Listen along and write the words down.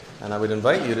And I would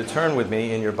invite you to turn with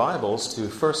me in your Bibles to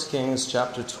 1 Kings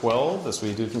chapter 12 as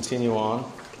we do continue on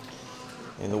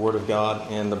in the Word of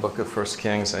God in the book of 1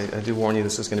 Kings. I do warn you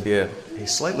this is going to be a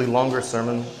slightly longer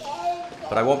sermon,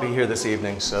 but I won't be here this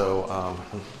evening, so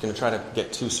I'm going to try to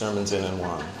get two sermons in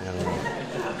one.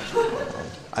 And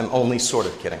I'm only sort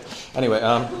of kidding. Anyway,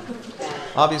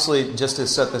 obviously, just to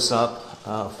set this up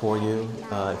for you,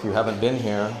 if you haven't been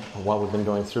here while we've been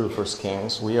going through 1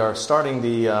 Kings, we are starting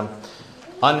the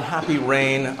unhappy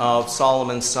reign of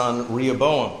Solomon's son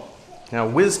Rehoboam. Now,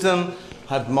 wisdom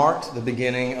had marked the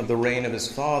beginning of the reign of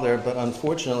his father, but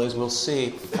unfortunately, as we'll see,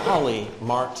 folly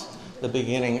marked the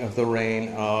beginning of the reign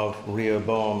of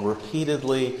Rehoboam.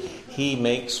 Repeatedly, he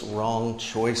makes wrong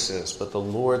choices, but the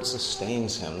Lord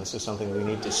sustains him. This is something we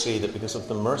need to see, that because of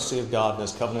the mercy of God and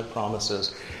his covenant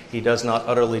promises, he does not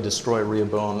utterly destroy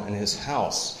Rehoboam and his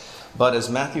house. But as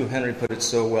Matthew Henry put it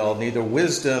so well, neither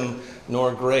wisdom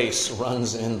nor grace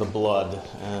runs in the blood.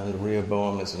 And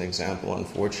Rehoboam is an example,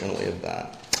 unfortunately, of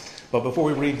that. But before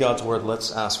we read God's word,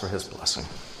 let's ask for his blessing.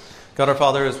 God our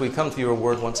Father, as we come to your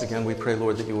word once again, we pray,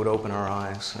 Lord, that you would open our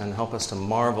eyes and help us to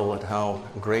marvel at how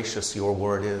gracious your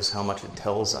word is, how much it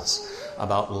tells us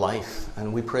about life.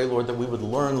 And we pray, Lord, that we would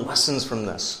learn lessons from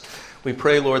this. We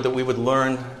pray, Lord, that we would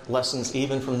learn lessons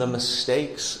even from the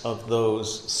mistakes of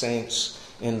those saints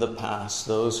in the past,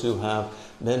 those who have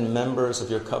been members of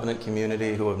your covenant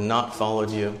community, who have not followed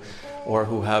you, or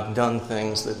who have done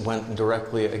things that went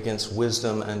directly against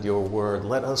wisdom and your word.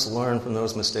 Let us learn from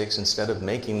those mistakes instead of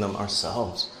making them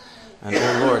ourselves. And,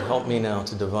 oh Lord, help me now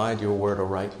to divide your word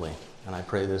rightly. And I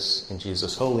pray this in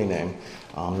Jesus' holy name.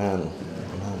 Amen.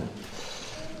 Amen.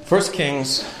 1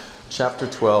 Kings chapter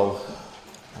 12.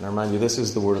 And I remind you, this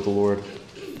is the word of the Lord.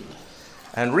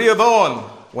 And Rehoboam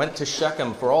went to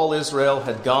Shechem, for all Israel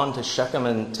had gone to Shechem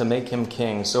and to make him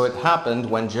king. So it happened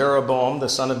when Jeroboam, the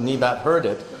son of Nebat, heard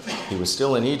it, he was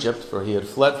still in Egypt, for he had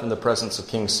fled from the presence of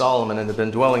King Solomon and had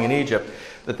been dwelling in Egypt,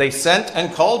 that they sent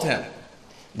and called him.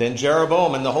 Then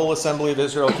Jeroboam and the whole assembly of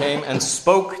Israel came and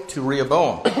spoke to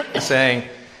Rehoboam, saying,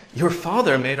 "Your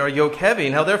father made our yoke heavy.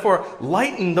 Now therefore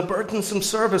lighten the burdensome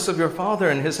service of your father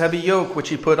and his heavy yoke which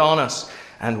he put on us,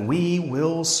 and we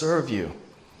will serve you."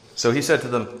 So he said to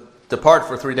them, "Depart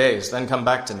for 3 days, then come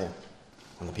back to me."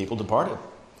 And the people departed.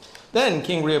 Then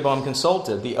King Rehoboam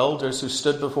consulted the elders who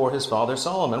stood before his father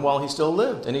Solomon while he still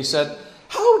lived. And he said,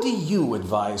 "How do you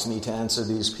advise me to answer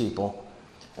these people?"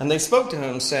 And they spoke to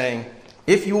him, saying,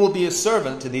 "If you will be a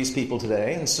servant to these people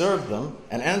today, and serve them,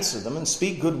 and answer them, and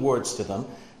speak good words to them,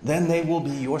 then they will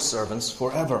be your servants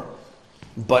forever."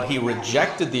 But he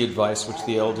rejected the advice which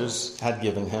the elders had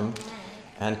given him,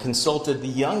 and consulted the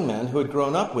young men who had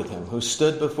grown up with him, who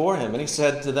stood before him. And he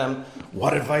said to them,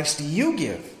 "What advice do you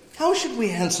give? How should we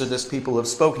answer this people who have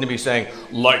spoken to me, saying,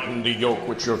 'Lighten the yoke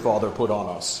which your father put on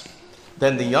us'?"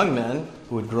 Then the young men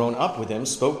who had grown up with him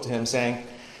spoke to him, saying,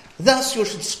 "Thus you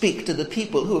should speak to the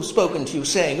people who have spoken to you,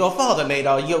 saying, 'Your father made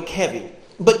our yoke heavy,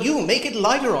 but you make it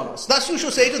lighter on us.' Thus you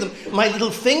shall say to them, 'My little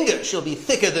finger shall be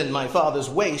thicker than my father's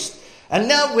waist. And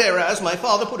now, whereas my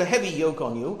father put a heavy yoke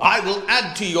on you, I will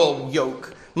add to your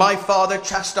yoke. My father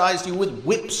chastised you with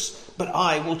whips, but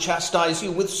I will chastise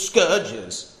you with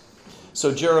scourges.'"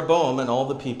 So Jeroboam and all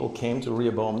the people came to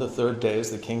Rehoboam the 3rd day,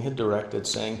 as the king had directed,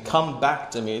 saying, "Come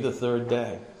back to me the 3rd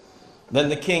day." Then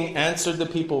the king answered the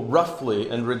people roughly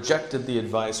and rejected the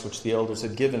advice which the elders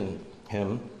had given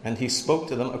him. And he spoke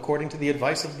to them according to the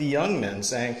advice of the young men,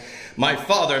 saying, "My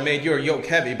father made your yoke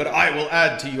heavy, but I will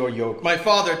add to your yoke. My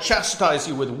father chastised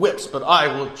you with whips, but I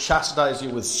will chastise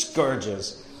you with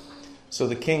scourges." So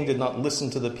the king did not listen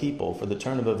to the people, for the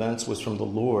turn of events was from the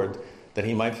Lord, that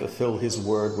he might fulfill his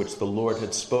word which the Lord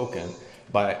had spoken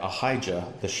by Ahijah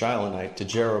the Shilonite to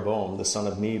Jeroboam the son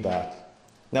of Nebat.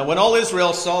 Now when all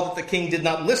Israel saw that the king did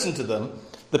not listen to them,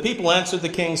 the people answered the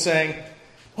king, saying,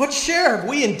 "What share have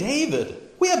we in David?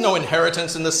 We have no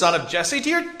inheritance in the son of Jesse. To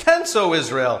your tents, O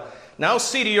Israel. Now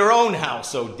see to your own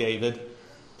house, O David."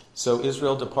 So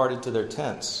Israel departed to their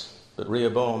tents. But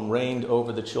Rehoboam reigned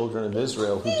over the children of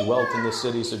Israel who dwelt in the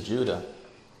cities of Judah.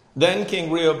 Then King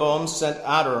Rehoboam sent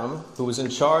Adoram, who was in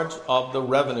charge of the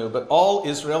revenue, but all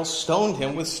Israel stoned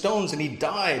him with stones, and he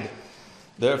died.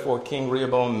 Therefore King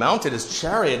Rehoboam mounted his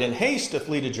chariot in haste to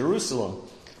flee to Jerusalem.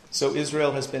 So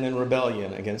Israel has been in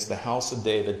rebellion against the house of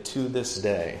David to this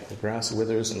day. The grass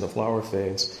withers and the flower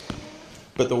fades,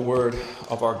 but the word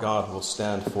of our God will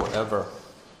stand forever.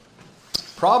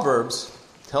 Proverbs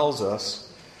tells us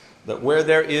that where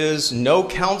there is no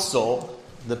counsel,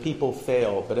 the people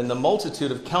fail, but in the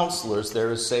multitude of counselors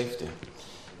there is safety.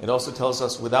 It also tells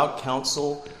us without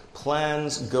counsel,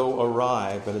 plans go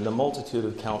awry, but in the multitude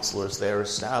of counselors they are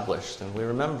established. And we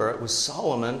remember it was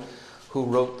Solomon who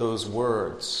wrote those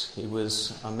words. He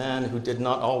was a man who did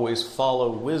not always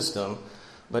follow wisdom,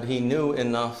 but he knew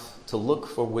enough to look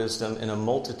for wisdom in a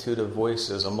multitude of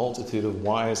voices, a multitude of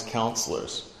wise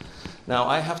counselors. Now,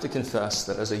 I have to confess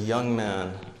that as a young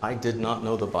man, I did not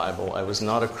know the Bible. I was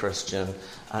not a Christian,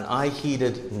 and I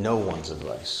heeded no one's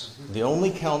advice. The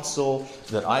only counsel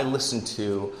that I listened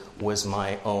to was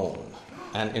my own.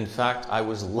 And in fact, I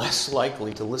was less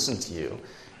likely to listen to you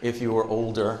if you were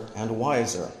older and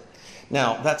wiser.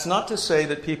 Now, that's not to say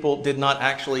that people did not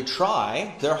actually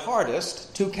try their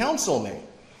hardest to counsel me.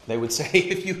 They would say,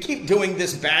 if you keep doing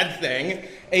this bad thing,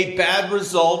 a bad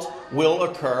result will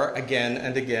occur again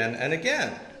and again and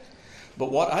again.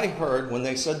 But what I heard when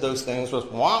they said those things was,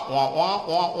 wah, wah, wah,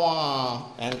 wah, wah.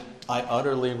 And I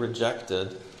utterly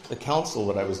rejected the counsel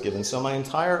that I was given. So my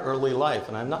entire early life,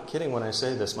 and I'm not kidding when I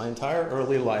say this, my entire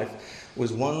early life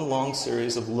was one long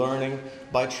series of learning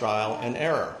by trial and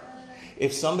error.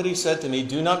 If somebody said to me,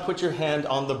 do not put your hand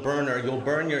on the burner, you'll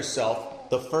burn yourself,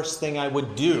 the first thing I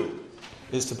would do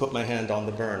is to put my hand on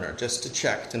the burner, just to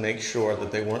check, to make sure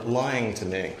that they weren't lying to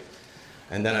me.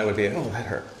 And then I would be, oh, that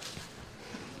hurt.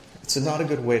 It's not a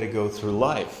good way to go through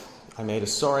life. I made a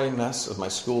sorry mess of my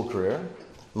school career,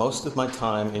 most of my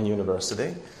time in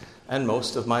university, and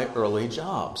most of my early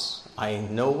jobs. I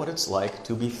know what it's like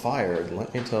to be fired,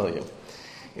 let me tell you.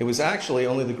 It was actually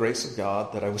only the grace of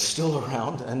God that I was still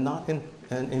around and not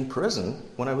in prison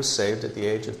when I was saved at the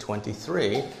age of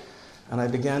 23, and I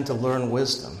began to learn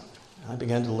wisdom. I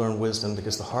began to learn wisdom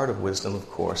because the heart of wisdom, of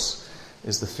course,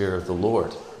 is the fear of the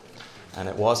Lord. And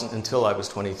it wasn't until I was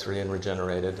 23 and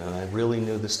regenerated, and I really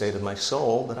knew the state of my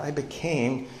soul, that I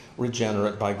became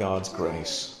regenerate by God's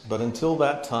grace. But until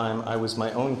that time, I was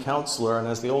my own counselor, and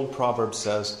as the old proverb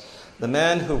says, the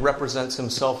man who represents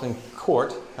himself in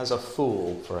court has a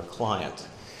fool for a client.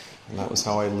 And that was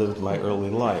how I lived my early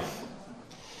life.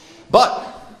 But,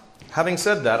 having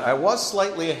said that, I was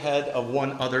slightly ahead of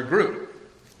one other group.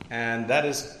 And that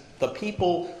is the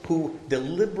people who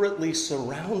deliberately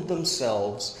surround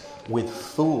themselves with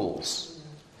fools.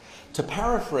 To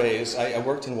paraphrase, I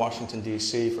worked in Washington,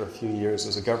 D.C. for a few years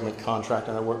as a government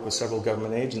contractor, and I worked with several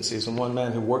government agencies. And one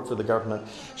man who worked for the government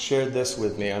shared this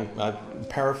with me. I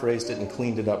paraphrased it and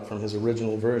cleaned it up from his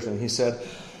original version. He said,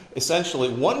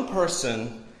 essentially, one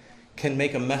person can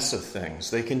make a mess of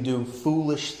things. They can do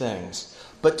foolish things.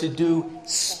 But to do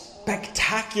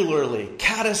spectacularly,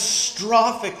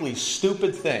 catastrophically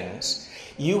stupid things,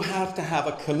 you have to have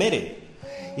a committee.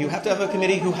 You have to have a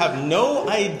committee who have no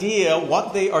idea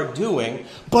what they are doing,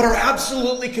 but are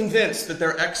absolutely convinced that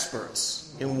they're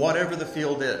experts in whatever the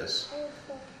field is.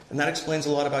 And that explains a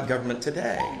lot about government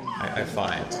today, I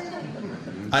find.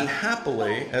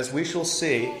 Unhappily, as we shall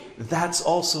see, that's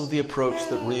also the approach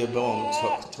that Rehoboam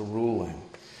took to ruling.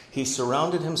 He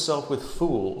surrounded himself with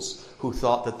fools who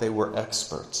thought that they were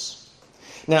experts.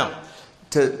 Now,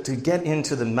 to get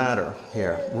into the matter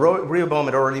here, Rehoboam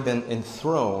had already been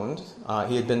enthroned.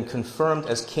 He had been confirmed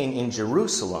as king in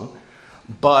Jerusalem,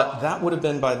 but that would have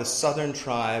been by the southern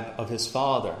tribe of his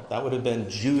father. That would have been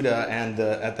Judah and,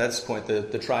 at this point,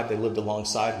 the tribe they lived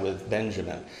alongside with,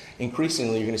 Benjamin.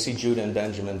 Increasingly, you're going to see Judah and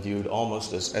Benjamin viewed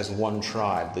almost as one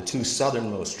tribe, the two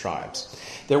southernmost tribes.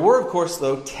 There were, of course,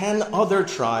 though, 10 other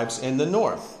tribes in the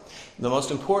north, the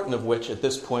most important of which at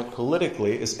this point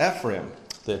politically is Ephraim,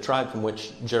 the tribe from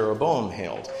which Jeroboam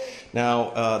hailed.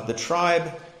 Now, the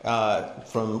tribe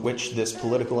from which this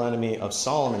political enemy of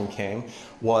Solomon came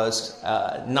was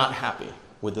not happy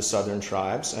with the southern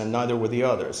tribes, and neither were the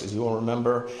others. As you will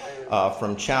remember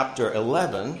from chapter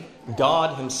 11,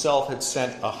 God himself had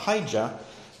sent Ahijah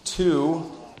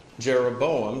to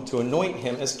Jeroboam to anoint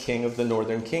him as king of the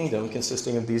northern kingdom,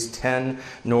 consisting of these 10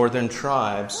 northern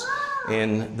tribes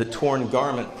in the torn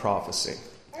garment prophecy.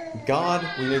 God,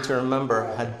 we need to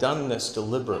remember, had done this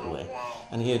deliberately,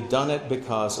 and he had done it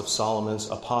because of Solomon's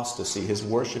apostasy, his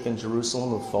worship in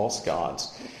Jerusalem of false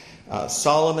gods.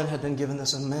 Solomon had been given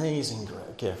this amazing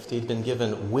gift. He'd been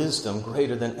given wisdom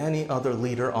greater than any other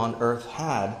leader on earth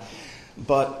had.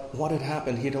 But what had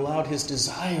happened? He'd allowed his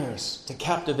desires to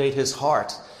captivate his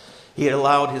heart. He had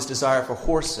allowed his desire for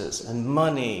horses and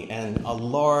money and a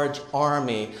large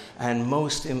army, and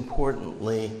most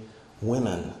importantly,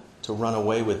 women, to run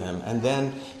away with him. And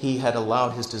then he had allowed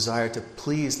his desire to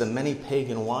please the many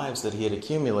pagan wives that he had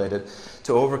accumulated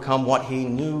to overcome what he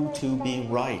knew to be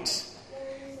right.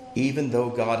 Even though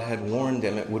God had warned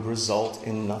him, it would result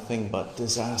in nothing but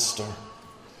disaster.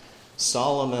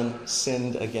 Solomon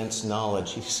sinned against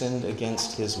knowledge. He sinned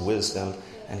against his wisdom,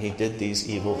 and he did these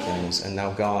evil things, and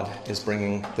now God is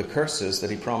bringing the curses that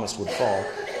he promised would fall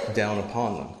down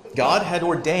upon them. God had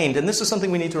ordained, and this is something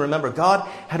we need to remember, God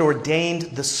had ordained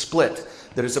the split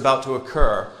that is about to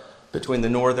occur between the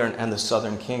northern and the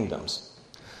southern kingdoms.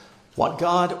 What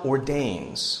God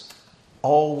ordains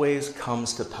always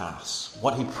comes to pass.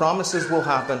 What he promises will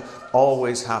happen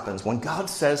always happens. When God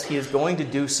says he is going to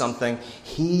do something,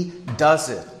 he does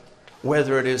it.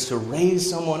 Whether it is to raise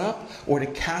someone up or to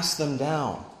cast them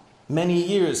down. Many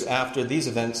years after these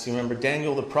events, you remember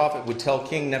Daniel the prophet would tell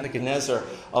King Nebuchadnezzar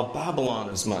of Babylon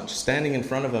as much. Standing in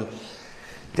front of him,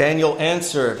 Daniel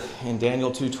answered in Daniel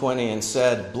 2:20 and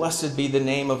said, "Blessed be the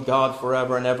name of God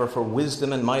forever and ever, for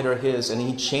wisdom and might are his, and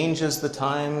he changes the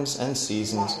times and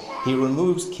seasons. He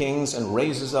removes kings and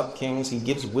raises up kings. He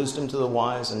gives wisdom to the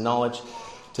wise and knowledge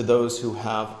to those who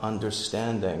have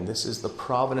understanding." This is the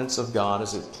providence of God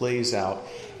as it plays out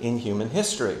in human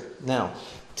history. Now,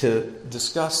 to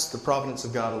discuss the providence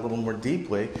of God a little more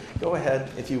deeply, go ahead,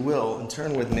 if you will, and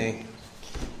turn with me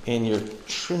in your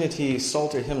Trinity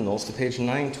Psalter hymnals to page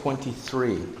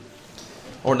 923.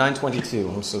 Or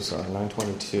 922, I'm so sorry,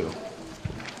 922.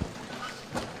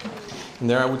 And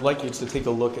there I would like you to take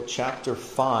a look at chapter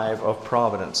 5 of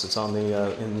Providence. It's on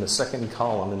in the second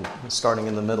column, and starting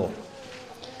in the middle.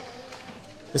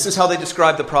 This is how they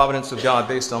describe the providence of God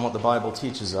based on what the Bible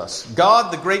teaches us.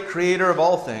 "God, the great creator of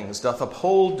all things, doth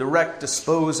uphold, direct,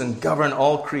 dispose, and govern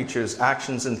all creatures,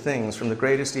 actions, and things, from the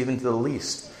greatest even to the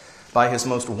least, by his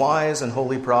most wise and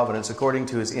holy providence, according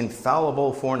to his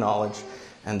infallible foreknowledge,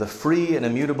 and the free and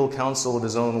immutable counsel of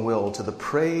his own will, to the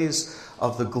praise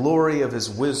of the glory of his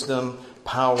wisdom,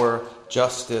 power,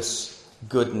 justice,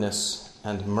 goodness,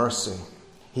 and mercy."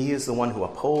 He is the one who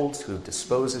upholds, who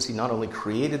disposes. He not only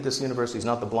created this universe, he's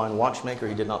not the blind watchmaker.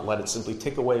 He did not let it simply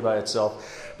tick away by itself,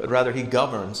 but rather he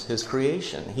governs his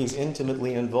creation. He's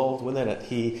intimately involved within it.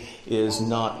 He is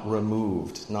not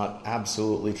removed, not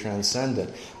absolutely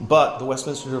transcendent. But the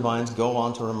Westminster Divines go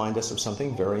on to remind us of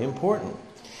something very important.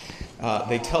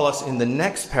 They tell us in the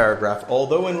next paragraph,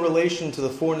 "Although in relation to the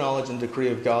foreknowledge and decree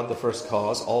of God, the first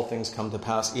cause, all things come to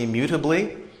pass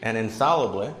immutably and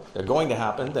infallibly," they're going to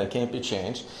happen, they can't be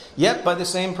changed, "yet by the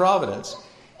same providence,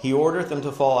 he ordereth them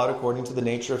to fall out according to the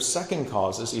nature of second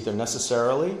causes, either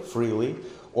necessarily, freely,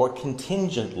 or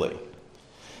contingently."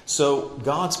 So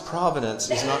God's providence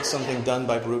is not something done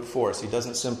by brute force. He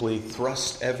doesn't simply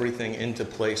thrust everything into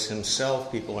place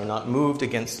himself. People are not moved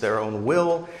against their own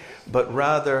will, but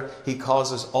rather he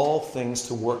causes all things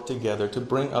to work together to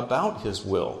bring about his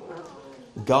will.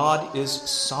 God is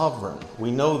sovereign.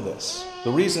 We know this.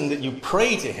 The reason that you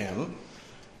pray to him,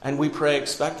 and we pray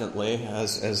expectantly,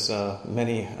 as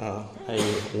many a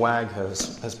wag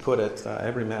has put it,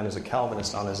 every man is a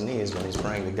Calvinist on his knees when he's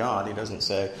praying to God. He doesn't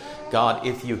say, "God,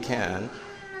 if you can."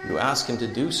 You ask him to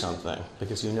do something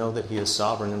because you know that he is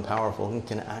sovereign and powerful and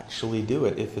can actually do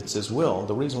it if it's his will.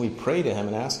 The reason we pray to him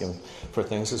and ask him for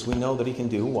things is we know that he can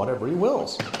do whatever he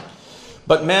wills.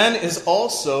 But man is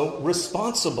also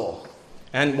responsible.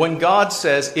 And when God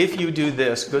says, "If you do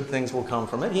this, good things will come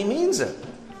from it," he means it.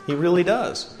 He really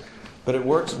does. But it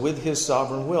works with his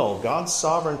sovereign will. God's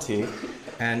sovereignty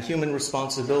and human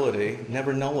responsibility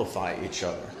never nullify each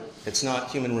other. It's not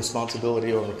human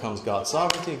responsibility overcomes God's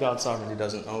sovereignty. God's sovereignty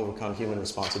doesn't overcome human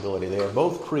responsibility. They are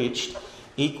both preached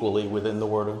equally within the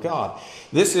Word of God.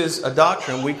 This is a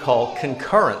doctrine we call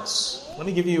concurrence. Let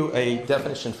me give you a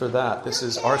definition for that. This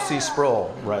is R.C.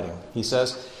 Sproul writing. He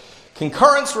says,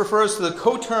 "Concurrence refers to the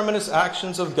coterminous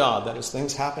actions of God," that is,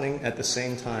 things happening at the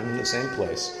same time in the same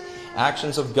place,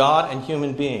 actions of God and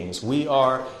human beings. We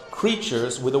are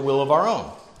creatures with a will of our own.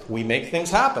 We make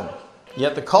things happen.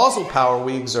 Yet the causal power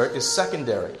we exert is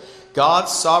secondary.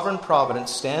 God's sovereign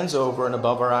providence stands over and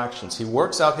above our actions. He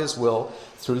works out his will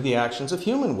through the actions of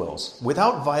human wills,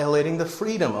 without violating the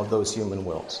freedom of those human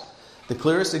wills. The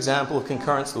clearest example of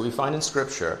concurrence that we find in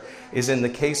Scripture is in the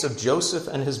case of Joseph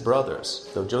and his brothers.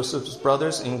 Though Joseph's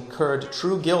brothers incurred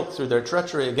true guilt through their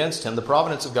treachery against him, the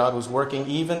providence of God was working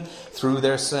even through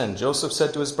their sin. Joseph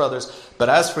said to his brothers, "But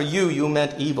as for you, you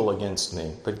meant evil against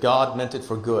me, but God meant it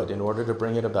for good in order to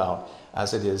bring it about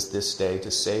as it is this day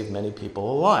to save many people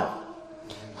alive."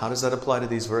 How does that apply to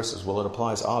these verses? Well, it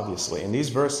applies obviously. In these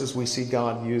verses, we see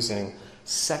God using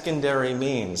secondary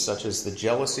means, such as the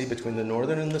jealousy between the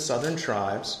northern and the southern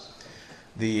tribes,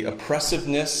 the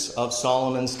oppressiveness of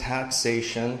Solomon's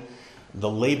taxation, the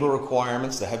labor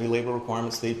requirements, the heavy labor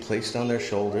requirements that he placed on their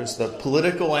shoulders, the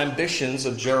political ambitions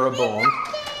of Jeroboam,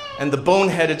 and the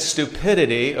boneheaded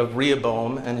stupidity of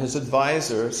Rehoboam and his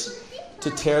advisors to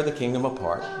tear the kingdom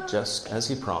apart, just as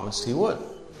he promised he would.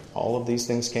 All of these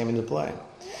things came into play.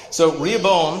 So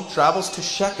Rehoboam travels to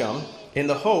Shechem in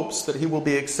the hopes that he will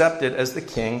be accepted as the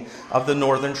king of the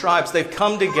northern tribes. They've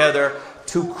come together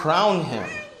to crown him.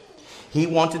 He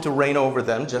wanted to reign over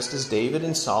them just as David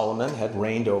and Solomon had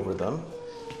reigned over them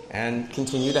and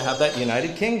continue to have that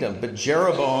united kingdom. But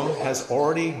Jeroboam has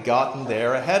already gotten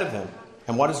there ahead of him.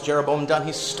 And what has Jeroboam done?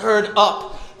 He stirred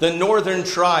up the northern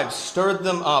tribes, stirred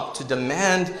them up to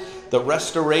demand the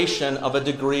restoration of a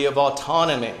degree of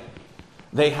autonomy.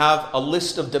 They have a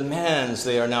list of demands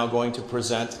they are now going to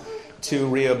present to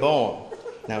Rehoboam.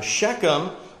 Now, Shechem,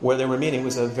 where they were meeting,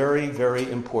 was a very, very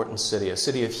important city, a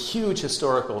city of huge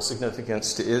historical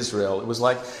significance to Israel. It was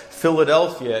like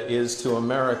Philadelphia is to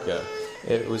America.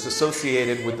 It was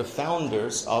associated with the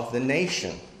founders of the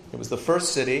nation. It was the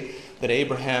first city that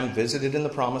Abraham visited in the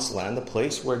Promised Land, the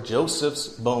place where Joseph's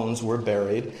bones were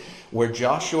buried, where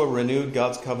Joshua renewed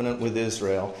God's covenant with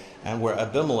Israel, and where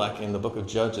Abimelech in the book of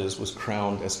Judges was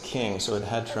crowned as king. So it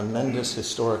had tremendous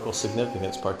historical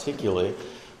significance, particularly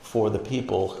for the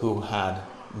people who had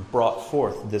brought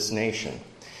forth this nation.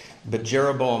 But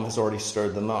Jeroboam has already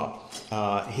stirred them up.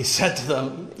 He said to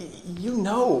them, you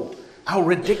know how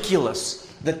ridiculous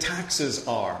the taxes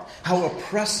are, how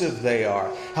oppressive they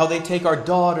are, how they take our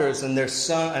daughters and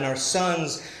our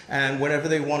sons, and whenever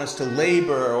they want us to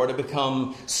labor or to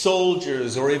become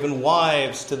soldiers or even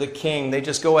wives to the king, they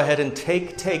just go ahead and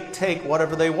take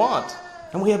whatever they want.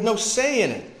 And we have no say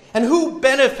in it. And who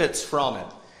benefits from it?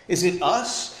 Is it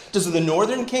us? Does the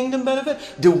northern kingdom benefit?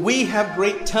 Do we have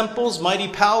great temples, mighty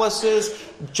palaces,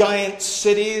 giant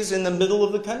cities in the middle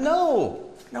of the country?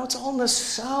 No, it's all in the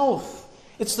south.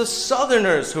 It's the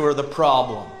southerners who are the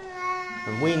problem.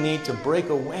 And we need to break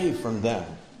away from them.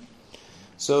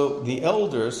 So the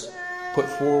elders put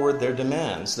forward their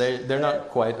demands. They're not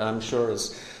quite, I'm sure,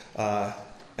 as,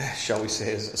 shall we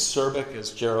say, as acerbic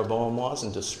as Jeroboam was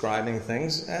in describing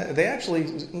things. They actually,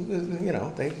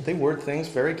 they word things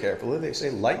very carefully. They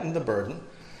say, lighten the burden,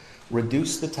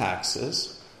 reduce the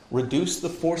taxes, reduce the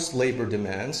forced labor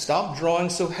demands, stop drawing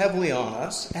so heavily on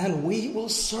us, and we will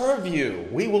serve you.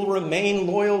 We will remain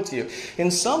loyal to you.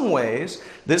 In some ways,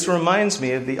 this reminds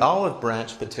me of the olive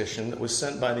branch petition that was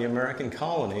sent by the American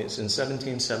colonies in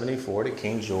 1774 to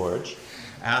King George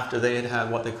after they had had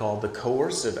what they called the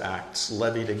coercive acts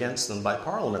levied against them by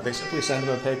Parliament. They simply sent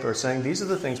them a paper saying, these are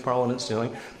the things Parliament's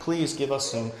doing. Please give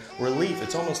us some relief.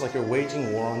 It's almost like you're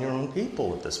waging war on your own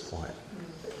people at this point.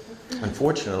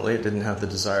 Unfortunately, it didn't have the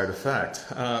desired effect.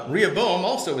 Rehoboam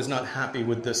also is not happy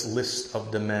with this list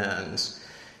of demands.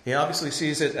 He obviously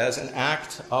sees it as an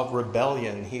act of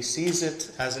rebellion. He sees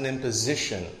it as an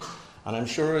imposition. And I'm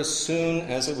sure as soon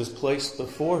as it was placed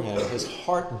before him, his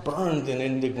heart burned in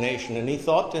indignation, and he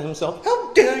thought to himself,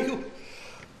 how dare you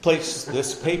place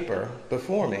this paper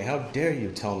before me? How dare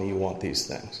you tell me you want these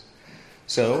things?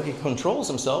 So he controls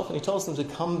himself, and he tells them to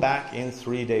come back in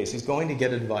 3 days. He's going to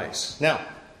get advice. Now,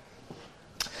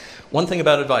 one thing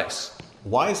about advice.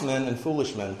 Wise men and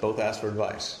foolish men both ask for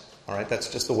advice. All right,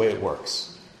 that's just the way it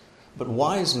works. But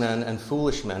wise men and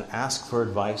foolish men ask for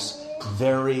advice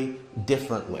very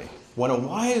differently. When a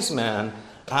wise man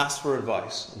asks for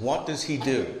advice, what does he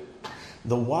do?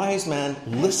 The wise man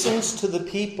listens to the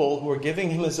people who are giving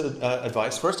him his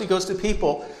advice. First, he goes to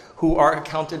people who are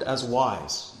accounted as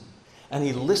wise. And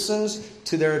he listens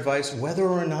to their advice whether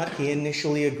or not he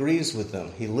initially agrees with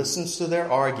them. He listens to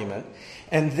their argument.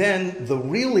 And then the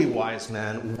really wise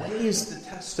man weighs the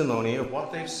testimony of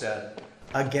what they've said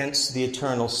against the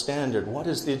eternal standard. What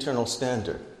is the eternal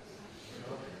standard?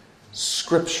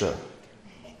 Scripture.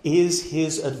 Is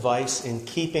his advice in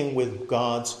keeping with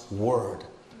God's word?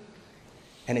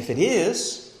 And if it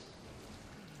is,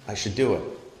 I should do it.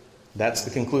 That's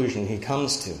the conclusion he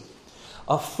comes to.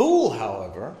 A fool,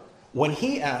 however, when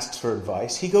he asks for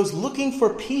advice, he goes looking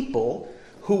for people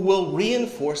who will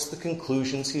reinforce the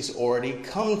conclusions he's already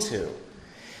come to.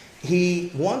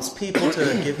 He wants people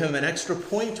to give him an extra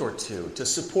point or two, to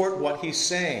support what he's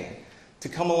saying, to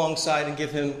come alongside and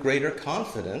give him greater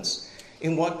confidence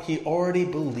in what he already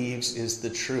believes is the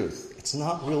truth. It's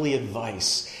not really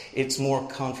advice. It's more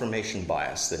confirmation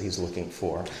bias that he's looking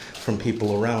for from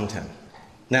people around him.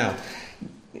 Now,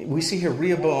 we see here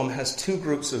Rehoboam has two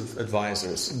groups of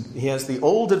advisors. He has the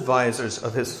old advisors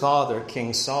of his father,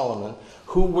 King Solomon,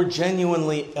 who were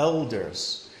genuinely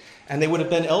elders. And they would have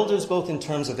been elders both in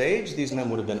terms of age. These men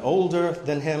would have been older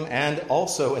than him, and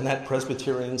also in that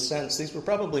Presbyterian sense. These were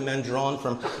probably men drawn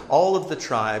from all of the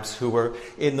tribes who were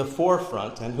in the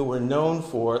forefront and who were known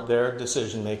for their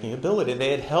decision-making ability.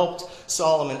 They had helped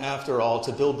Solomon, after all,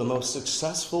 to build the most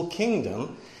successful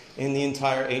kingdom in the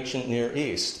entire ancient Near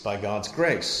East by God's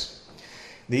grace.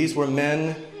 These were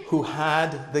men who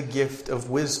had the gift of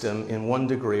wisdom in one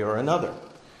degree or another.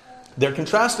 They're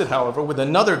contrasted, however, with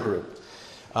another group.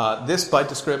 This, by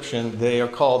description, they are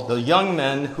called the young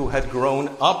men who had grown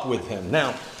up with him.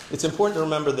 Now, it's important to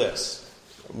remember this.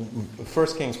 1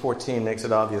 Kings 14 makes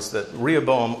it obvious that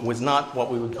Rehoboam was not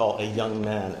what we would call a young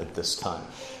man at this time.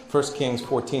 1 Kings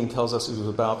 14 tells us he was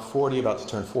about 40, about to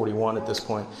turn 41 at this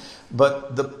point.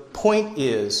 But the point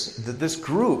is that this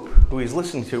group who he's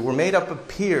listening to were made up of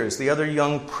peers, the other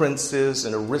young princes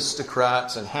and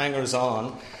aristocrats and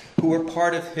hangers-on, who were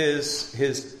part of his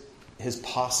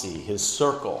posse, his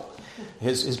circle,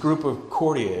 his group of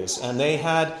courtiers. And they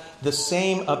had the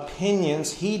same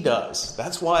opinions he does.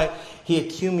 That's why he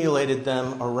accumulated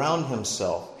them around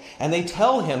himself. And they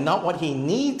tell him not what he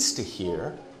needs to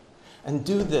hear. And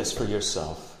do this for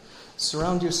yourself.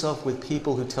 Surround yourself with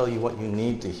people who tell you what you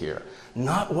need to hear,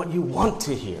 not what you want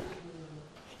to hear.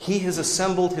 He has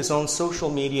assembled his own social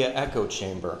media echo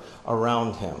chamber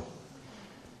around him.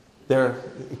 They're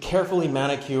carefully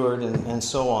manicured and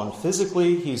so on.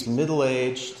 Physically, he's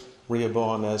middle-aged,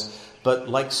 Rehoboam is, but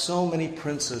like so many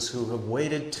princes who have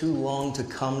waited too long to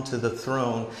come to the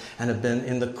throne and have been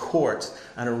in the court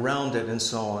and around it and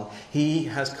so on, he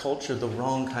has cultured the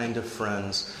wrong kind of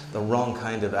friends, the wrong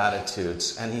kind of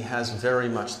attitudes, and he has very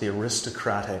much the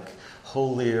aristocratic,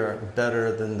 holier,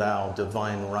 better than thou,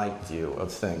 divine right view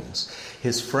of things.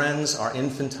 His friends are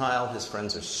infantile, his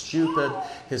friends are stupid,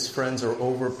 his friends are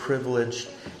overprivileged,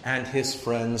 and his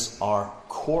friends are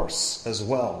coarse as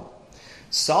well.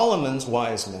 Solomon's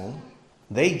wise men,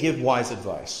 they give wise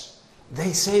advice.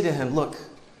 They say to him, look,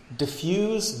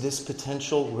 diffuse this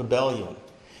potential rebellion.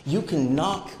 You can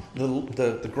knock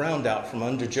the ground out from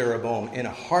under Jeroboam in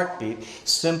a heartbeat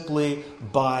simply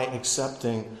by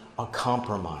accepting a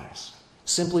compromise,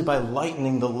 simply by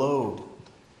lightening the load.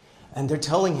 And they're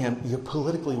telling him, you're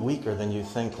politically weaker than you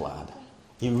think, lad.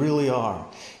 You really are.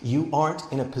 You aren't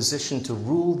in a position to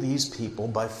rule these people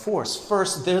by force.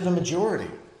 First, they're the majority.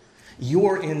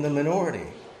 You're in the minority.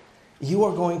 You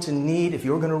are going to need, if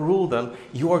you're going to rule them,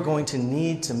 you are going to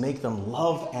need to make them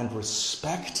love and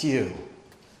respect you.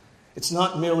 It's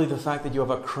not merely the fact that you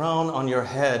have a crown on your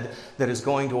head that is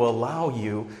going to allow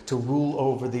you to rule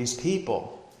over these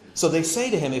people. So they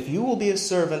say to him, if you will be a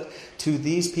servant to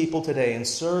these people today and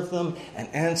serve them and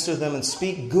answer them and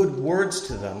speak good words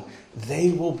to them,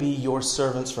 they will be your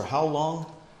servants for how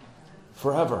long?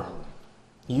 Forever.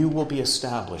 You will be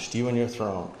established, you and your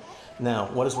throne.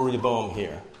 Now, what does Rehoboam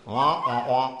hear?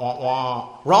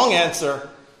 Wrong answer.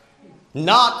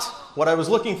 Not what I was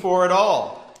looking for at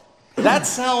all. That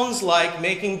sounds like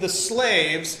making the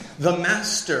slaves the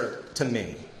master to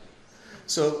me.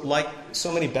 So, like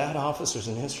so many bad officers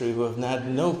in history who have had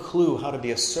no clue how to be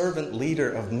a servant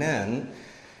leader of men,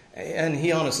 and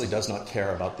he honestly does not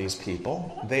care about these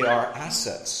people. They are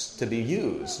assets to be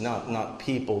used, not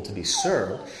people to be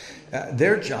served.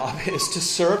 Their job is to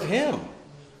serve him.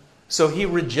 So he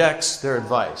rejects their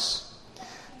advice.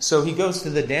 So he goes to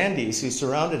the dandies he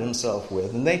surrounded himself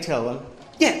with, and they tell him,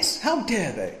 yes, how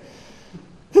dare they?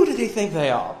 Who do they think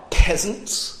they are?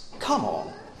 Peasants? Come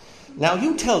on. Now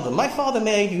you tell them, my father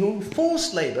made you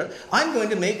forced labor. I'm going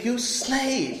to make you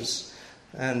slaves.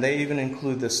 And they even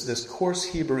include this coarse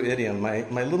Hebrew idiom, my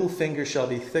little finger shall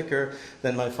be thicker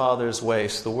than my father's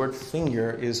waist. The word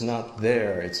finger is not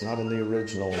there. It's not in the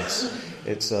original.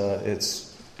 It's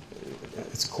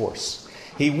coarse.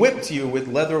 He whipped you with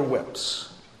leather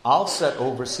whips. I'll set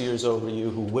overseers over you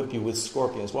who whip you with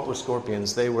scorpions. What were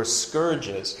scorpions? They were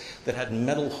scourges that had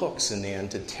metal hooks in the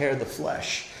end to tear the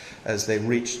flesh as they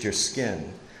reached your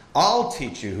skin. I'll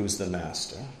teach you who's the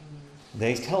master.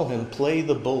 They tell him, play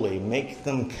the bully, make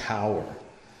them cower.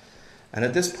 And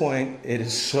at this point, it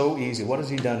is so easy. What has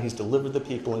he done? He's delivered the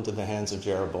people into the hands of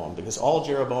Jeroboam, because all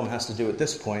Jeroboam has to do at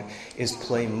this point is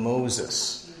play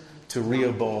Moses to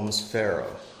Rehoboam's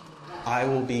Pharaoh. I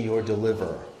will be your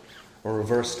deliverer, or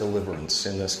reverse deliverance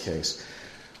in this case.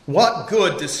 What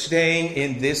good does staying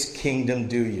in this kingdom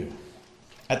do you?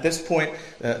 At this point,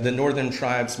 the northern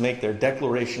tribes make their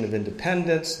declaration of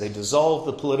independence. They dissolve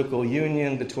the political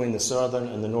union between the southern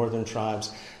and the northern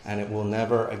tribes, and it will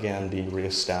never again be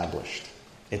reestablished.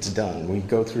 It's done. We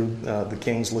go through the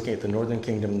kings looking at the northern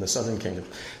kingdom and the southern kingdom.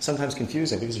 Sometimes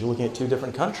confusing because you're looking at two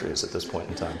different countries at this point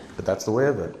in time, but that's the way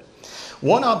of it.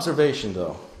 One observation,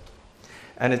 though,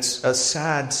 and it's a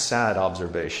sad, sad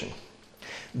observation.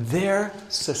 Their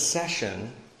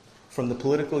secession from the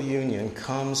political union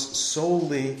comes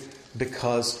solely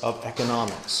because of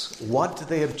economics. What do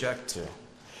they object to?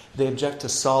 They object to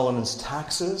Solomon's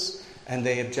taxes, and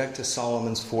they object to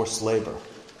Solomon's forced labor.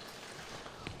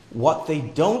 What they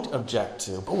don't object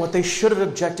to, but what they should have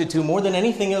objected to more than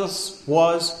anything else,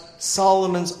 was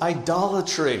Solomon's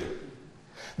idolatry.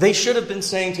 They should have been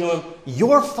saying to him,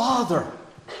 your father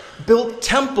built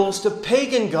temples to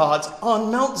pagan gods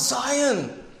on Mount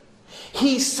Zion.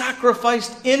 He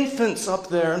sacrificed infants up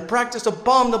there and practiced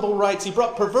abominable rites. He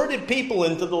brought perverted people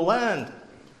into the land.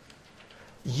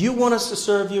 You want us to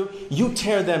serve you? You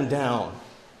tear them down.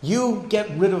 You get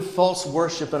rid of false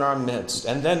worship in our midst,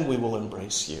 and then we will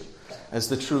embrace you as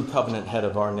the true covenant head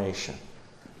of our nation.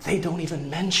 They don't even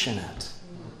mention it.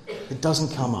 It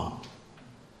doesn't come up.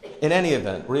 In any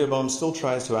event, Rehoboam still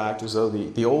tries to act as though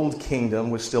the old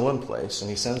kingdom was still in place, and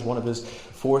he sends one of his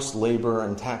forced labor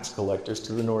and tax collectors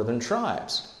to the northern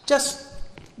tribes. Just,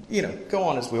 go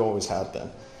on as we always have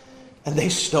been. And they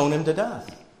stone him to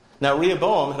death. Now,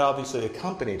 Rehoboam had obviously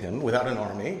accompanied him without an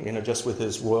army, just with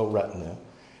his royal retinue.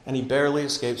 And he barely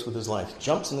escapes with his life.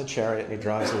 Jumps in the chariot and he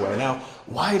drives away. Now,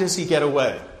 why does he get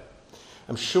away?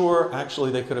 I'm sure,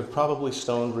 actually, they could have probably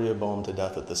stoned Rehoboam to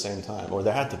death at the same time. Or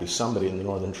there had to be somebody in the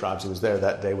northern tribes who was there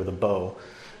that day with a bow.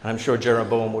 And I'm sure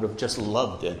Jeroboam would have just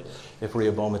loved it if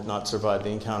Rehoboam had not survived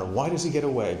the encounter. Why does he get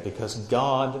away? Because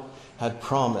God had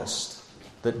promised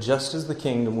that just as the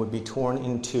kingdom would be torn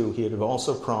in two, he had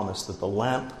also promised that the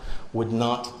lamp would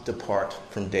not depart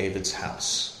from David's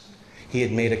house. He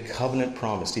had made a covenant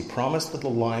promise. He promised that the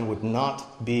line would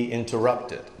not be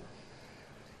interrupted.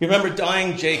 You remember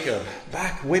dying Jacob,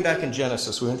 way back in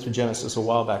Genesis. We went through Genesis a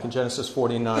while back. In Genesis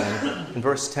 49, in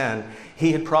verse 10,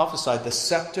 he had prophesied, the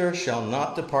scepter shall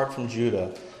not depart from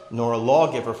Judah, nor a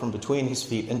lawgiver from between his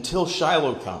feet, until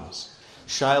Shiloh comes.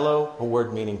 Shiloh, a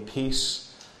word meaning peace,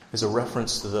 is a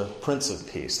reference to the Prince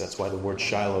of Peace. That's why the word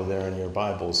Shiloh there in your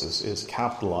Bibles is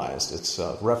capitalized. It's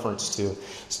a reference to,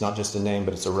 it's not just a name,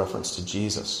 but it's a reference to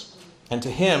Jesus. And to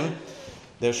him,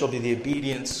 there shall be the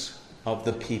obedience of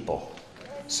the people.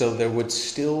 So there would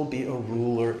still be a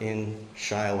ruler in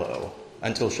Shiloh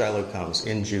until Shiloh comes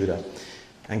in Judah.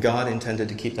 And God intended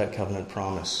to keep that covenant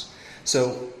promise.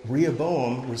 So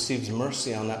Rehoboam receives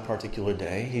mercy on that particular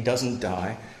day. He doesn't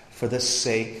die for the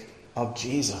sake of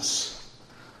Jesus.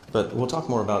 But we'll talk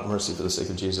more about mercy for the sake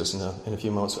of Jesus in a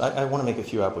few moments. I want to make a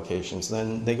few applications.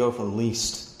 Then they go from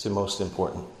least to most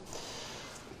important.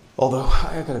 Although,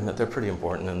 I've got to admit, they're pretty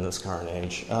important in this current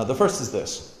age. The first is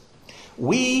this.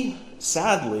 We,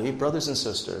 sadly, brothers and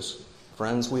sisters,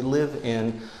 friends, we live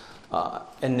in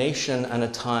a nation and a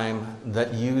time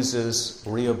that uses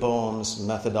Rehoboam's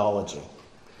methodology.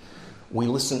 We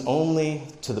listen only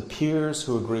to the peers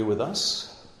who agree with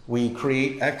us. We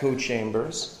create echo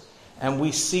chambers. And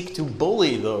we seek to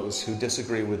bully those who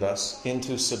disagree with us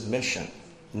into submission.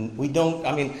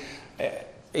 It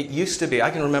used to be, I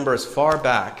can remember as far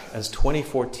back as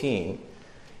 2014,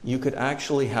 you could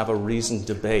actually have a reasoned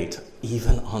debate,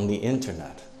 even on the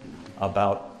internet,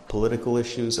 about political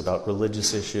issues, about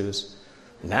religious issues.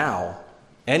 Now,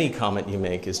 any comment you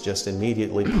make is just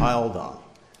immediately piled on.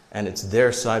 And it's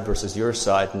their side versus your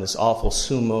side in this awful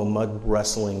sumo mud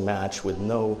wrestling match with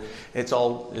it's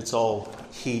all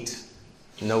heat,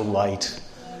 no light.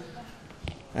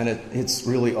 And it's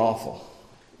really awful.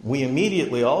 We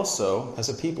immediately also, as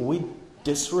a people, we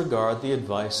disregard the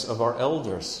advice of our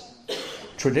elders.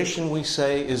 Tradition, we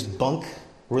say, is bunk.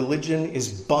 Religion is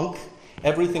bunk.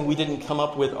 Everything we didn't come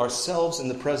up with ourselves in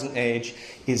the present age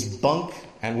is bunk.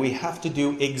 And we have to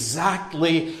do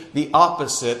exactly the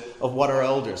opposite of what our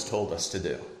elders told us to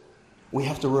do. We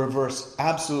have to reverse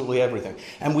absolutely everything.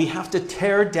 And we have to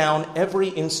tear down every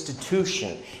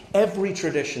institution, every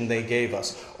tradition they gave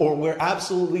us, or we're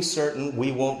absolutely certain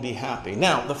we won't be happy.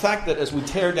 Now, the fact that as we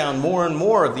tear down more and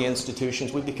more of the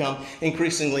institutions, we become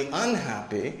increasingly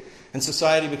unhappy, and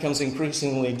society becomes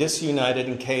increasingly disunited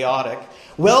and chaotic,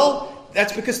 well,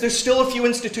 that's because there's still a few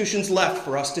institutions left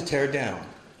for us to tear down.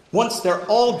 Once they're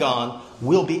all gone,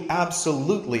 we'll be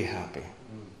absolutely happy.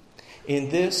 In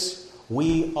this,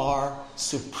 we are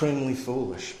supremely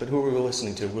foolish. But who are we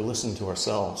listening to? We're listening to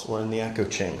ourselves. We're in the echo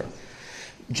chamber.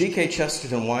 G.K.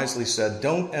 Chesterton wisely said,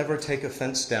 don't ever take a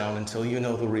fence down until you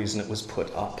know the reason it was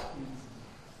put up.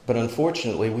 But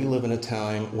unfortunately, we live in a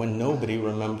time when nobody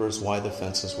remembers why the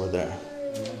fences were there.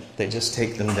 They just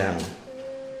take them down.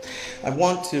 I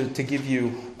want to give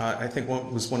you, I think,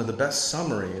 what was one of the best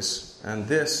summaries. And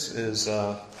this is...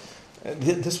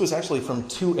 This was actually from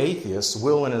two atheists,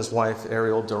 Will and his wife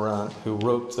Ariel Durant, who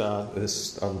wrote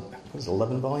this,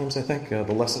 11 volumes, I think, The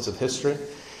Lessons of History.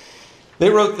 They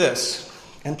wrote this,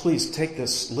 and please take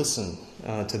this, listen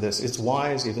to this. It's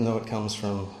wise, even though it comes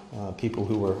from people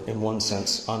who were, in one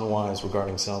sense, unwise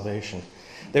regarding salvation.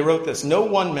 They wrote this: no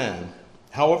one man,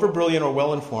 however brilliant or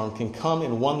well-informed, can come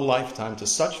in one lifetime to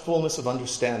such fullness of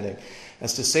understanding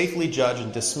as to safely judge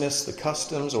and dismiss the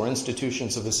customs or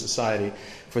institutions of the society,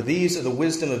 for these are the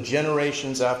wisdom of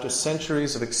generations after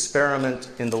centuries of experiment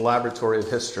in the laboratory of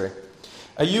history.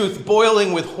 A youth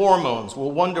boiling with hormones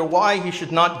will wonder why he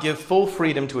should not give full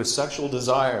freedom to his sexual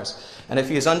desires, and if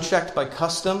he is unchecked by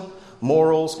custom,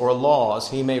 morals, or laws,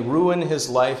 he may ruin his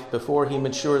life before he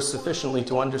matures sufficiently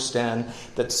to understand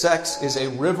that sex is a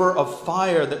river of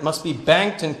fire that must be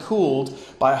banked and cooled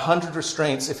by 100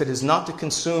 restraints if it is not to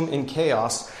consume in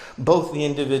chaos both the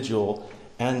individual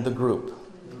and the group.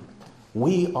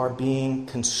 We are being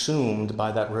consumed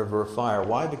by that river of fire.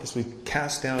 Why? Because we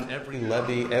cast down every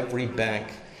levy, every bank,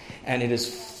 and it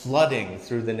is flooding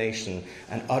through the nation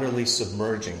and utterly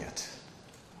submerging it.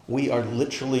 We are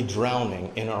literally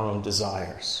drowning in our own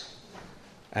desires.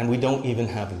 And we don't even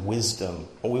have wisdom,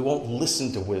 or we won't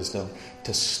listen to wisdom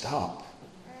to stop.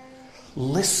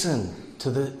 Listen to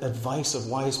the advice of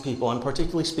wise people. I'm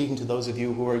particularly speaking to those of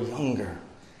you who are younger.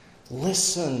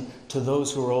 Listen to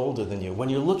those who are older than you. When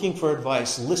you're looking for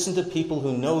advice, listen to people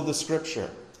who know the Scripture.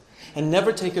 And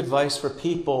never take advice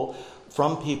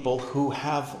from people who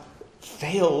have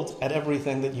failed at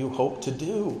everything that you hope to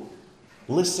do.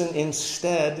 Listen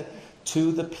instead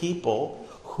to the people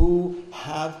who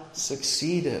have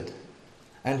succeeded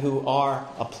and who are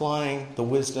applying the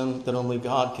wisdom that only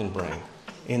God can bring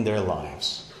in their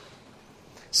lives.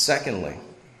 Secondly,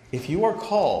 if you are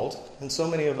called, and so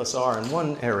many of us are in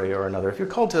one area or another, if you're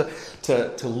called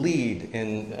to lead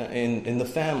in the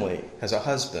family as a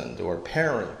husband or a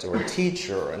parent or a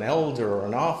teacher or an elder or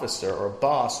an officer or a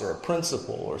boss or a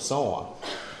principal or so on,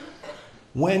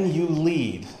 when you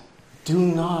lead, do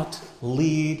not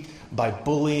lead by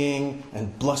bullying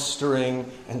and blustering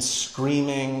and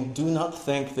screaming. Do not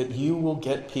think that you will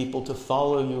get people to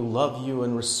follow you, love you,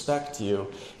 and respect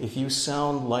you if you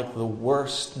sound like the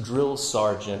worst drill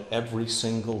sergeant every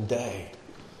single day.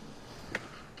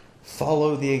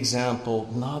 Follow the example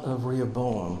not of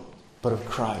Rehoboam, but of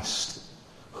Christ,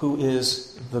 who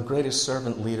is the greatest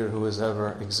servant leader who has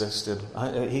ever existed.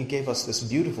 He gave us this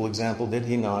beautiful example, did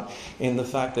he not, in the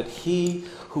fact that he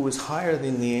who is higher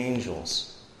than the angels,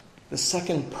 the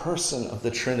second person of the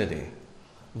Trinity,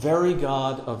 very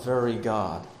God of very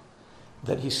God,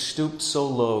 that he stooped so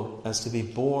low as to be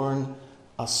born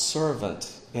a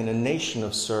servant in a nation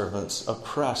of servants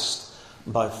oppressed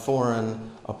by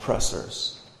foreign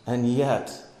oppressors. And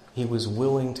yet, he was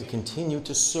willing to continue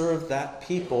to serve that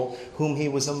people whom he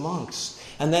was amongst.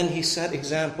 And then he set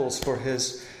examples for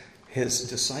his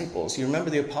disciples. You remember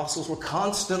the apostles were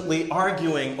constantly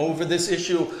arguing over this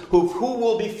issue of who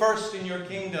will be first in your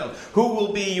kingdom, who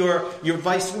will be your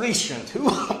vice regent, who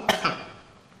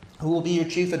will be your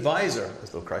chief advisor, as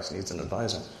though Christ needs an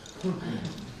advisor.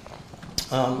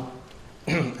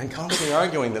 And constantly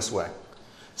arguing this way.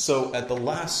 So at the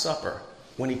Last Supper,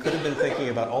 when he could have been thinking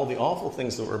about all the awful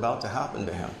things that were about to happen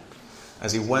to him,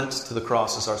 as he went to the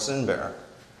cross as our sin bearer,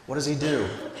 what does he do?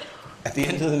 At the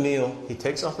end of the meal, he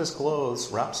takes off his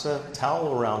clothes, wraps a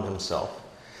towel around himself,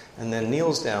 and then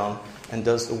kneels down and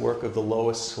does the work of the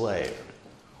lowest slave,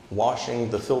 washing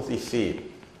the filthy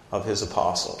feet of his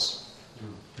apostles.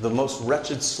 The most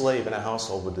wretched slave in a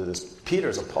household would do this.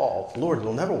 Peter's appalled. Lord,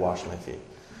 you'll never wash my feet.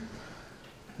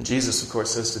 And Jesus, of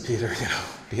course, says to Peter,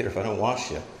 Peter, if I don't wash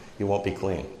you, you won't be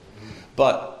clean.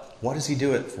 But what does he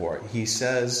do it for? He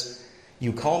says,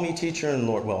 you call me teacher and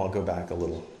Lord. Well, I'll go back a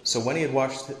little. So when he had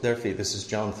washed their feet, this is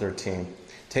John 13,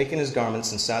 taken his garments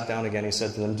and sat down again, he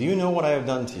said to them, do you know what I have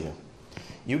done to you?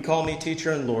 You call me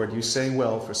teacher and Lord. You say,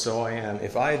 well, for so I am.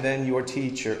 If I then, your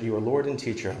teacher, your Lord and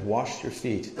teacher, have washed your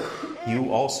feet,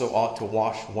 you also ought to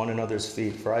wash one another's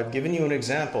feet. For I have given you an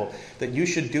example that you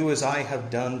should do as I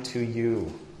have done to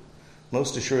you.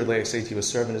 Most assuredly, I say to you, a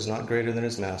servant is not greater than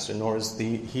his master, nor is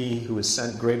he who is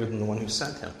sent greater than the one who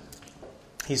sent him.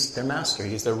 He's their master.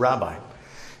 He's their rabbi.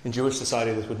 In Jewish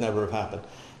society, this would never have happened.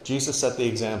 Jesus set the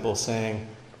example saying,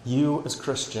 you as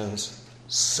Christians,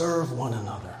 serve one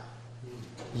another.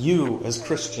 You as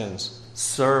Christians,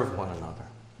 serve one another.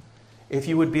 If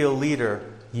you would be a leader,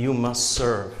 you must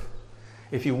serve.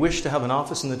 If you wish to have an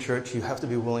office in the church, you have to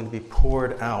be willing to be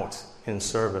poured out in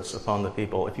service upon the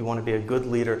people if you want to be a good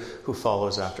leader who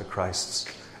follows after Christ's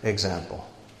example.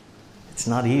 It's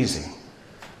not easy,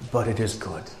 but it is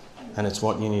good, and it's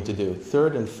what you need to do.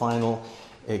 Third and final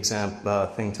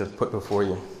thing to put before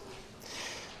you.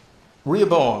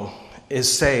 Rehoboam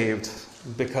is saved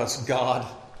because God,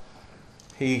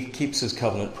 he keeps his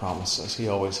covenant promises. He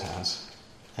always has.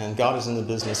 And God is in the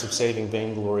business of saving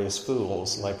vainglorious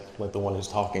fools like the one who's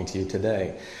talking to you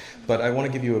today. But I want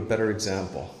to give you a better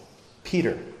example.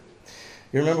 Peter.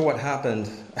 You remember what happened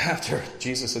after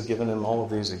Jesus had given him all of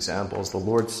these examples, the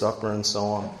Lord's Supper and so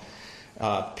on.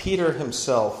 Peter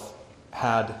himself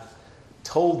had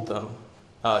told the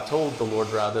Lord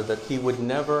that he would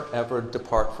never ever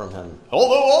depart from him.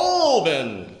 Although all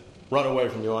men run away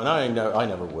from you, and I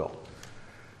never will.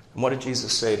 And what did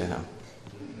Jesus say to him?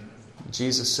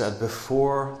 Jesus said,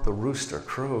 before the rooster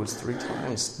crows 3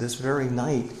 times this very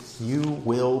night, you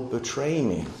will betray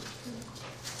me.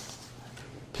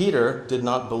 Peter did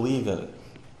not believe in it,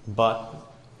 but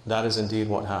that is indeed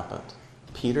what happened.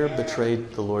 Peter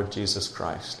betrayed the Lord Jesus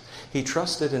Christ. He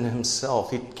trusted in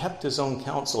himself. He kept his own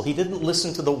counsel. He didn't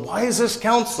listen to the wisest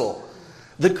counsel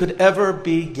that could ever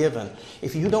be given.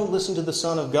 If you don't listen to the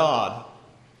Son of God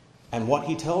and what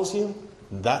he tells you,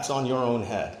 that's on your own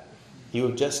head. You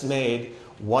have just made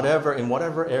in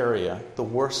whatever area, the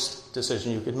worst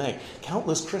decision you could make.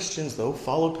 Countless Christians, though,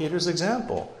 follow Peter's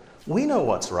example. We know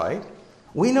what's right.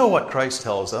 We know what Christ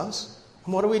tells us.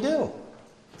 And what do?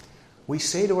 We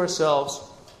say to ourselves,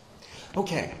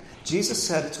 okay, Jesus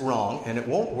said it's wrong and it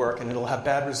won't work and it'll have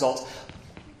bad results,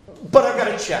 but I've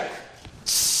got to check.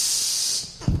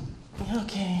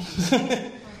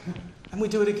 Okay. And we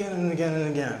do it again and again and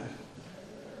again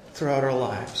throughout our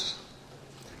lives.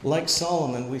 Like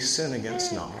Solomon, we sin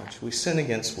against knowledge. We sin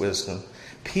against wisdom.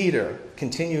 Peter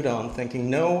continued on thinking,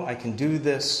 no, I can do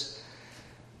this.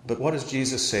 But what does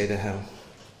Jesus say to him?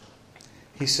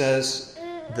 He says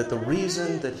that the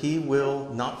reason that he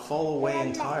will not fall away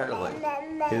entirely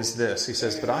is this. He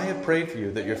says, but I have prayed for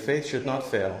you that your faith should not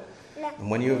fail. And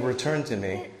when you have returned to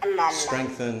me,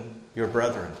 strengthen your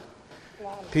brethren.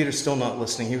 Peter's still not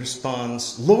listening. He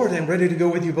responds, Lord, I'm ready to go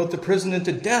with you both to prison and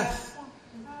to death.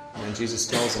 And then Jesus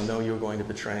tells him, no, you're going to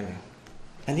betray me.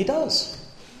 And he does.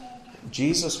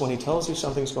 Jesus, when he tells you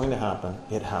something's going to happen,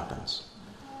 it happens.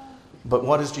 But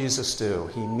what does Jesus do?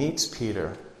 He meets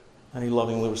Peter and he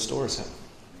lovingly restores him.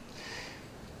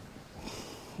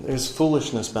 There's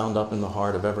foolishness bound up in the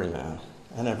heart of every man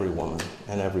and every woman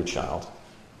and every child.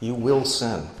 You will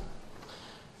sin.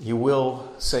 You will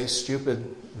say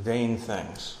stupid, vain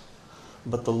things.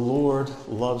 But the Lord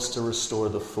loves to restore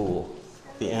the fool,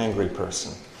 the angry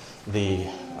person, the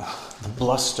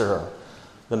blusterer,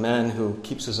 the man who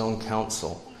keeps his own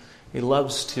counsel. He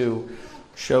loves to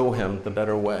show him the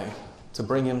better way, to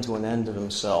bring him to an end of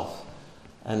himself,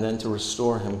 and then to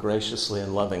restore him graciously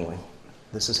and lovingly.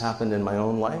 This has happened in my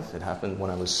own life. It happened when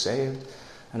I was saved,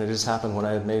 and it has happened when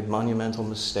I have made monumental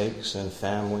mistakes in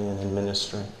family and in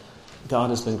ministry. God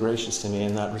has been gracious to me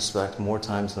in that respect more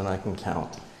times than I can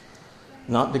count.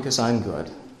 Not because I'm good,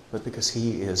 but because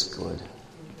he is good.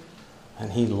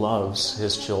 And he loves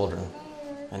his children.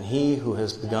 And he who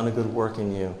has begun a good work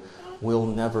in you will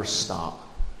never stop.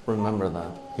 Remember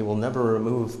that. He will never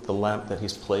remove the lamp that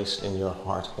he's placed in your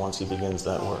heart once he begins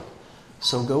that work.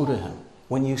 So go to him.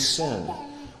 When you sin,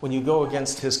 when you go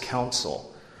against his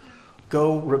counsel,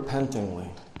 go repentingly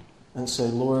and say,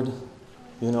 Lord,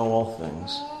 you know all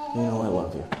things. You know I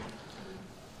love you.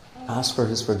 Ask for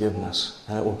his forgiveness,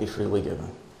 and it will be freely given.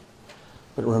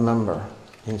 But remember,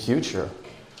 in future,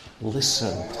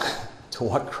 listen to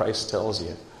what Christ tells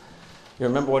you. You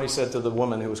remember what he said to the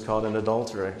woman who was caught in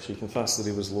adultery. She confessed that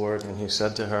he was Lord, and he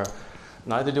said to her,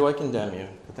 neither do I condemn you.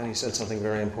 But then he said something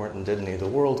very important, didn't he? The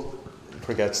world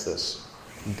forgets this.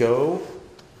 Go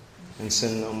and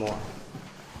sin no more.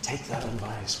 Take that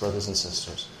advice, brothers and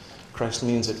sisters. Christ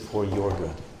means it for your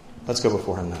good. Let's go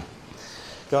before him now.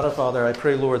 God our Father, I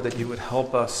pray, Lord, that you would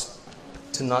help us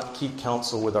to not keep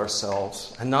counsel with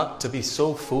ourselves and not to be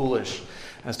so foolish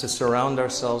as to surround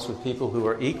ourselves with people who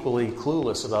are equally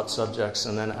clueless about subjects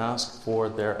and then ask for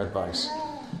their advice.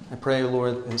 I pray,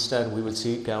 Lord, instead we would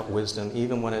seek out wisdom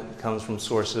even when it comes from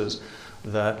sources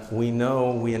that we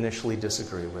know we initially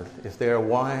disagree with. If they are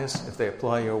wise, if they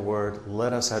apply your word,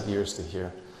 let us have ears to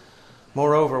hear.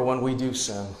 Moreover, when we do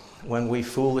sin, when we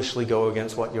foolishly go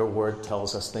against what your word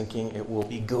tells us, thinking it will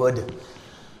be good,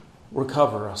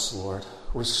 recover us, Lord.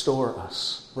 Restore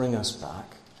us. Bring us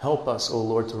back. Help us, O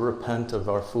Lord, to repent of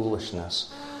our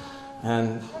foolishness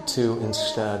and to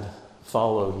instead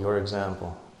follow your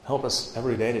example. Help us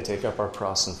every day to take up our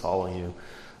cross and follow you,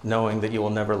 knowing that you will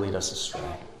never lead us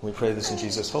astray. We pray this in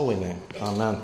Jesus' holy name. Amen.